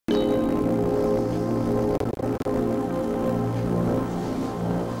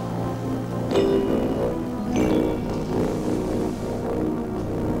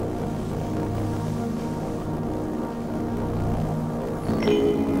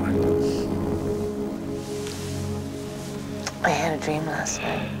dream last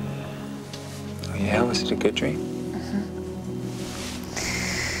night. Oh, yeah? Was it a good dream?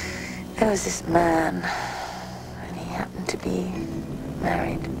 There was this man, and he happened to be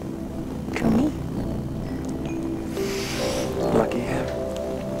married to me. Lucky him.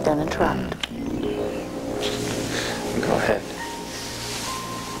 Don't interrupt. Go ahead.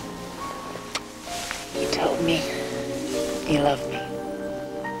 He told me he loved me.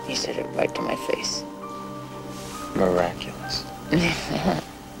 He said it right to my face. Miraculous.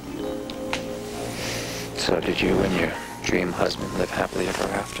 So did you and your dream husband live happily ever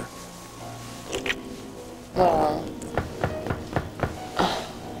after? Well,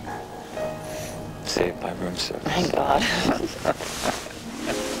 Saved by room service. thank God.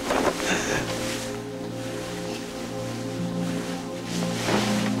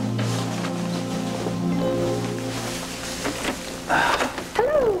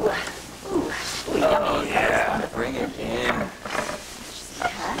 Hello. Ooh, Oh, yeah. Bring it in.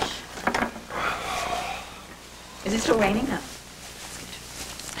 Cash. Is it still raining? No.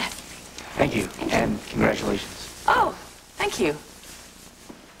 Thank you, and congratulations. Oh, thank you.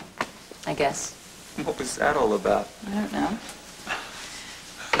 I guess. What was that all about? I don't know.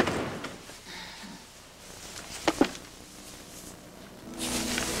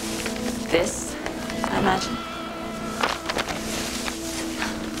 This, I imagine.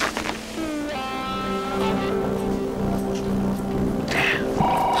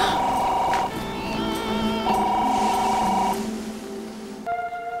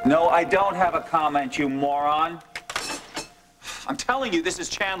 No, I don't have a comment, you moron. I'm telling you, this is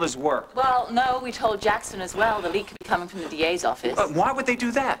Chandler's work. Well, no, we told Jackson as well. The leak could be coming from the DA's office. Why would they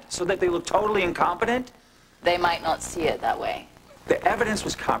do that? So that they look totally incompetent? They might not see it that way. The evidence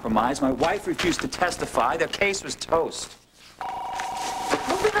was compromised. My wife refused to testify. Their case was toast.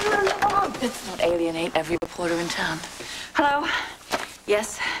 Let's not alienate every reporter in town. Hello?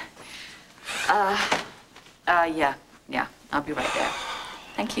 Yes? Yeah. I'll be right there.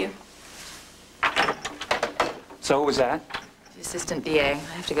 Thank you. So who was that? The assistant DA. I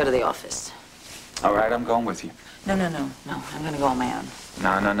have to go to the office. All right, I'm going with you. No. I'm going to go on my own.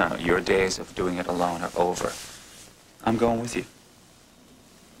 No. Your days of doing it alone are over. I'm going with you.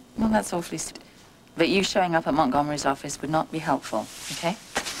 Well, that's awfully sweet. But you showing up at Montgomery's office would not be helpful, okay?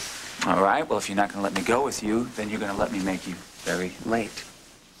 All right, well, if you're not going to let me go with you, then you're going to let me make you very late.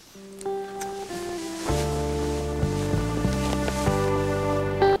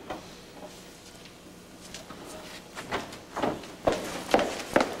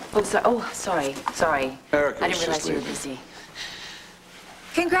 Sorry. Erica, I didn't realize you were busy.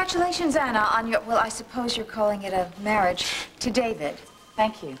 Congratulations, Anna, on your, well, I suppose you're calling it a marriage to David.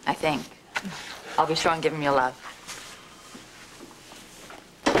 Thank you, I think. I'll be sure and give him your love.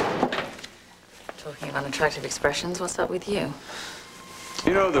 Talking of unattractive expressions, what's up with you?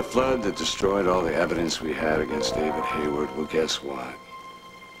 You know the flood that destroyed all the evidence we had against David Hayward? Well, guess what?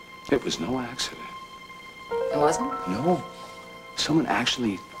 It was no accident. It wasn't? No. Someone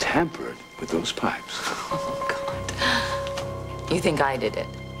actually tampered with those pipes. Oh, God. You think I did it?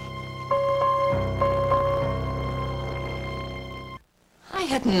 I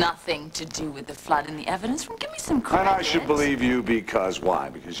had nothing to do with the flood and the evidence. Give me some credit. And I should believe you because why?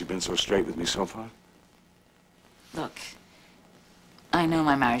 Because you've been so straight with me so far? Look, I know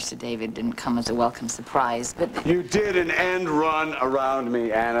my marriage to David didn't come as a welcome surprise, but... You did an end run around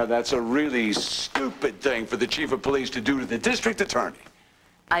me, Anna. That's a really stupid thing for the chief of police to do to the district attorney.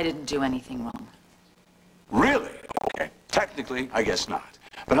 I didn't do anything wrong. Really? Okay. Technically, I guess not.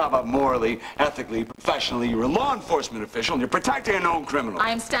 But how about morally, ethically, professionally? You're a law enforcement official and you're protecting a known criminal. I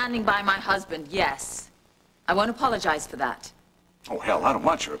am standing by my husband, yes. I won't apologize for that. Oh, hell, I don't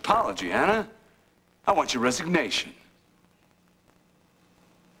want your apology, Anna. I want your resignation.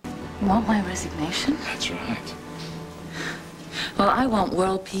 You want my resignation? That's right. Well, I want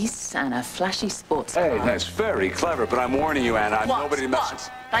world peace and a flashy sports car. Hey, that's very clever, but I'm warning you, Anna. I'm nobody messes.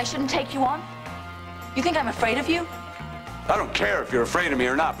 What? I shouldn't take you on? You think I'm afraid of you? I don't care if you're afraid of me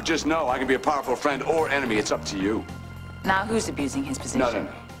or not, but just know I can be a powerful friend or enemy. It's up to you. Now, who's abusing his position?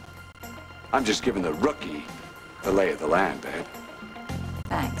 No. I'm just giving the rookie the lay of the land, babe.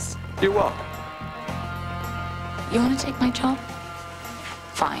 Thanks. You're welcome. You want to take my job?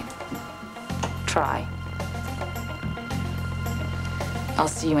 Fine. Try. I'll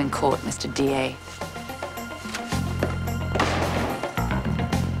see you in court, Mr. DA.